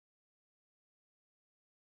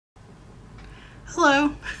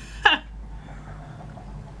Hello.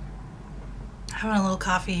 Having a little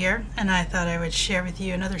coffee here, and I thought I would share with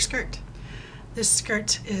you another skirt. This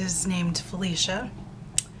skirt is named Felicia.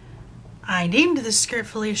 I named this skirt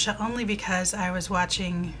Felicia only because I was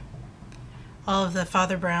watching all of the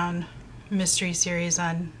Father Brown mystery series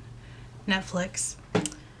on Netflix.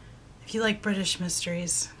 If you like British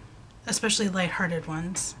mysteries, especially lighthearted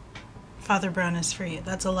ones, Father Brown is for you.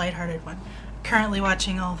 That's a lighthearted one. Currently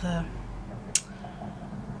watching all the,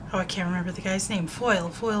 I can't remember the guy's name,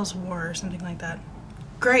 Foyle's War or something like that.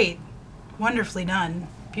 Great, wonderfully done,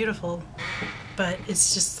 beautiful, but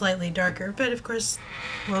it's just slightly darker. But of course,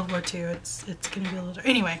 World War II, it's going to be a little dark.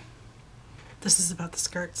 Anyway, this is about the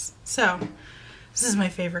skirts. So, this is my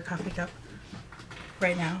favorite coffee cup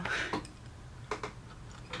right now.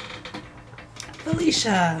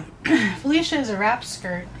 Felicia. Felicia is a wrap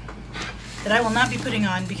skirt that I will not be putting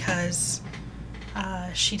on because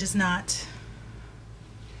she does not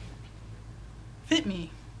fit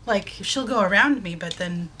me. Like, she'll go around me, but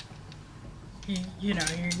then you know,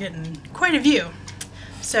 you're getting quite a view.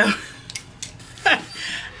 So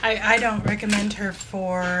I don't recommend her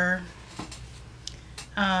for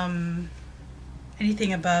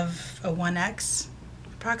anything above a 1X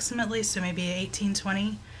approximately, so maybe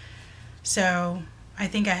 18-20. So I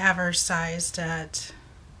think I have her sized at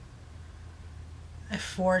a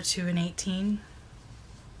 4 to an 18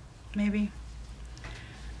 maybe.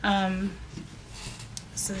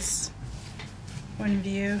 This is one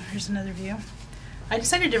view. Here's another view. I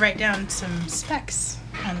decided to write down some specs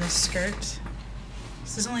on this skirt.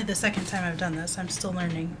 This is only the second time I've done this. I'm still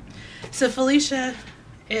learning. So Felicia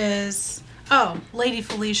is, Lady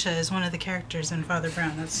Felicia is one of the characters in Father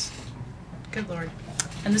Brown. That's, good Lord.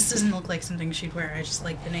 And this doesn't look like something she'd wear. I just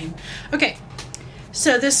like the name. Okay,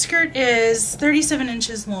 so this skirt is 37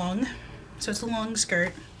 inches long. So it's a long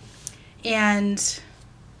skirt. And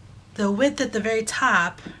the width at the very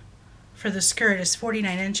top for the skirt is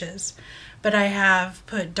 49 inches. But I have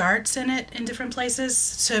put darts in it in different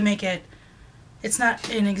places to make it, it's not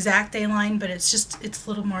an exact A-line, but it's a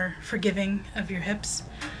little more forgiving of your hips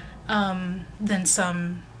than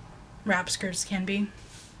some wrap skirts can be,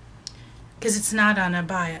 because it's not on a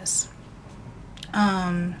bias.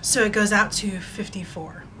 So it goes out to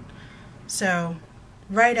 54. So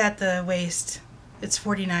right at the waist, it's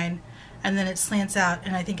 49, and then it slants out,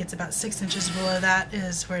 and I think it's about 6 inches below that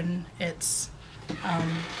is when it's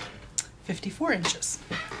 54 inches.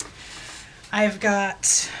 I've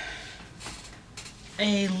got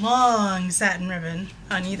a long satin ribbon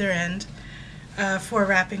on either end for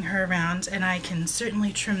wrapping her around, and I can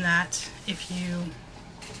certainly trim that if you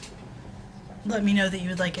let me know that you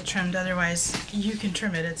would like it trimmed. Otherwise, you can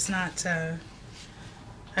trim it. It's not,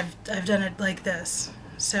 I've done it like this,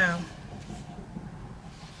 so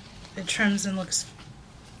it trims and looks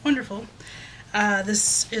wonderful.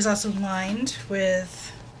 This is also lined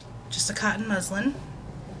with just a cotton muslin,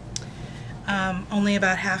 only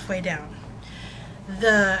about halfway down.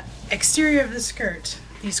 The exterior of the skirt,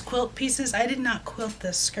 these quilt pieces, I did not quilt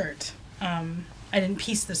this skirt. I didn't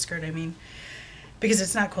piece the skirt, I mean, because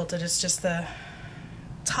it's not quilted, it's just the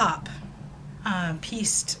top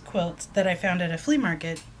pieced quilt that I found at a flea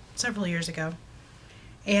market several years ago.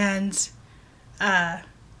 And I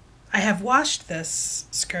have washed this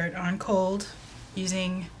skirt on cold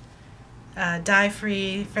using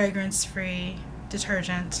dye-free, fragrance-free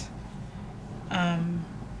detergent,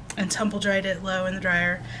 and tumble dried it low in the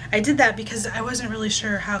dryer. I did that because I wasn't really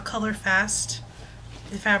sure how color fast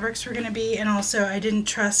the fabrics were going to be, and also I didn't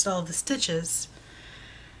trust all the stitches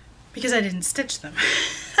because I didn't stitch them.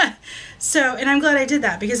 So, and I'm glad I did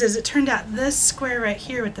that, because as it turned out, this square right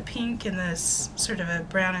here with the pink and this sort of a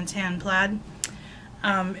brown and tan plaid,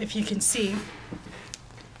 if you can see,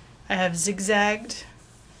 I have zigzagged.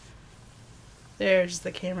 There's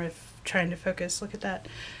the camera trying to focus. Look at that.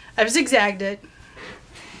 I've zigzagged it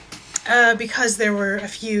because there were a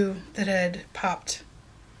few that had popped.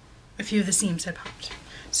 A few of the seams had popped.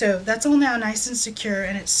 So that's all now nice and secure,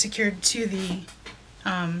 and it's secured to the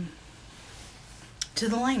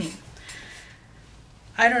lining.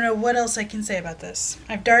 I don't know what else I can say about this.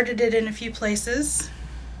 I've darted it in a few places,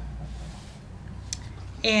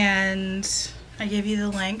 and I gave you the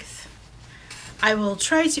length. I will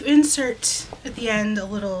try to insert at the end a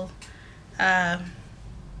little I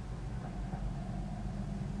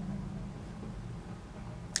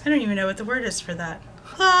don't even know what the word is for that.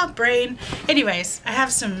 Brain. Anyways, I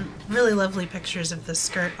have some really lovely pictures of this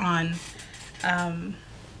skirt on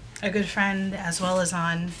a good friend, as well as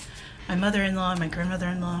on my mother-in-law and my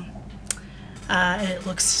grandmother-in-law. And it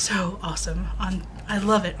looks so awesome. I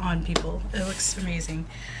love it on people. It looks amazing.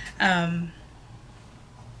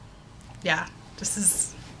 yeah,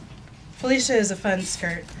 Felicia is a fun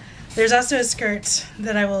skirt. There's also a skirt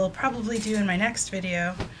that I will probably do in my next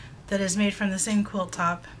video that is made from the same quilt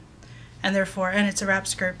top, and it's a wrap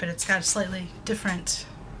skirt, but it's got a slightly different,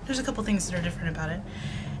 there's a couple things that are different about it.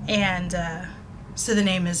 And so the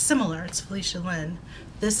name is similar, it's Felicia Lynn.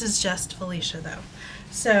 This is just Felicia though.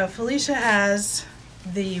 So Felicia has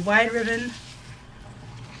the wide ribbon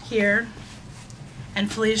here,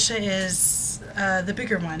 and Felicia is the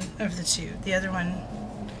bigger one of the two. The other one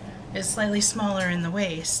is slightly smaller in the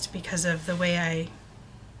waist because of the way I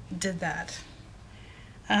did that.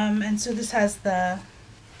 And so this has I'll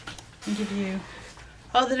give you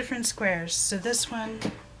all the different squares. So this one,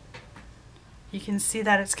 you can see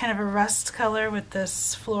that it's kind of a rust color with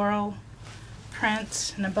this floral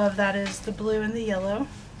print, and above that is the blue and the yellow.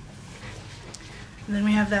 And then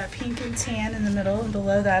we have that pink and tan in the middle, and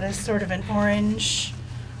below that is sort of an orange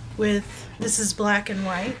with, this is black and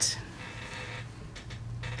white.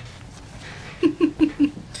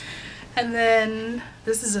 And then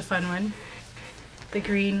this is a fun one, the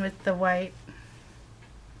green with the white.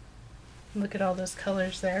 Look at all those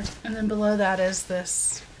colors there. And then below that is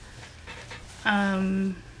this.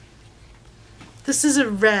 This is a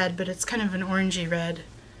red, but it's kind of an orangey red.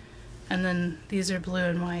 And then these are blue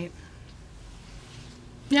and white.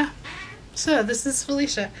 Yeah, so this is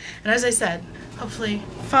Felicia. And as I said, hopefully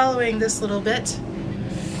following this little bit,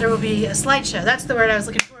 there will be a slideshow. That's the word I was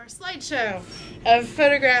looking for, a slideshow of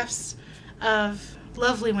photographs of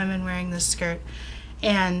lovely women wearing this skirt.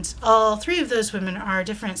 And all three of those women are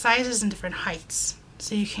different sizes and different heights.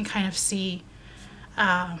 So you can kind of see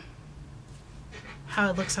how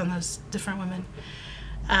it looks on those different women.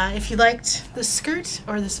 If you liked this skirt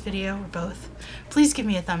or this video or both, please give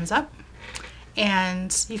me a thumbs up.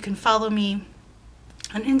 And you can follow me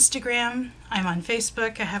on Instagram. I'm on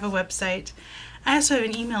Facebook. I have a website. I also have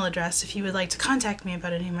an email address if you would like to contact me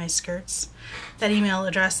about any of my skirts. That email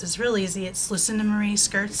address is real easy. It's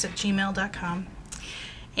lucindamarieskirts@gmail.com.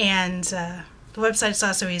 And the website is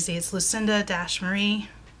also easy. It's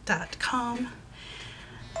lucinda-marie.com.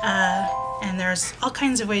 And there's all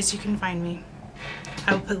kinds of ways you can find me.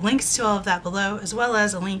 I will put links to all of that below, as well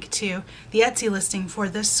as a link to the Etsy listing for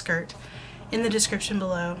this skirt in the description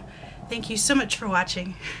below. Thank you so much for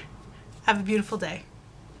watching. Have a beautiful day.